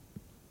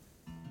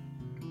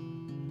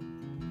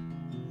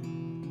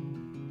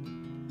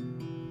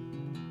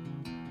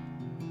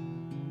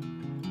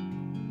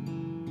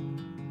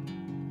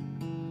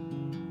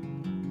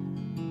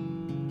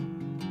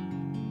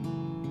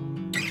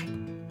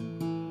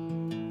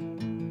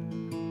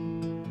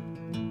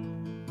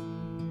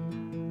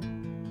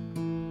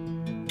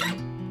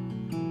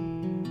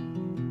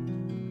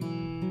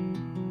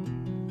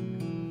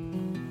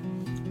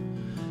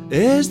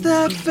There's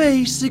that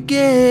face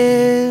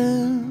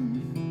again.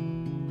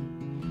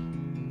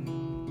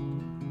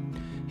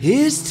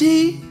 His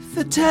teeth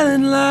are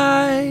telling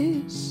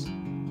lies.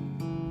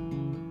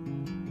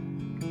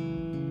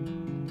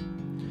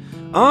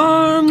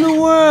 Arm the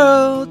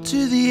world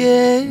to the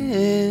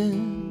end.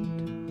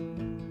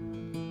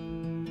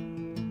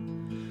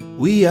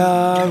 We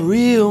are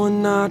real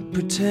and not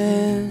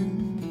pretend.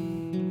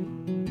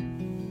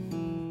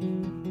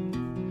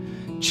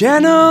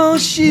 Channel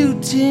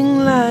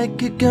shooting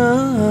like a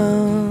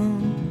gun.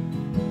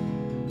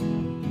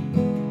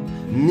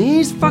 And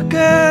these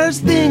fuckers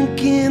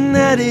thinking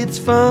that it's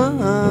fun.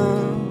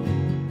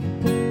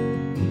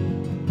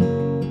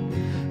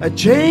 A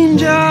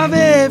change of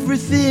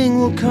everything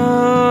will come.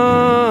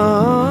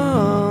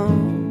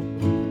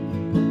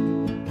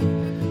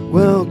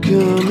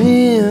 Welcome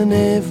in,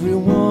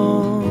 everyone.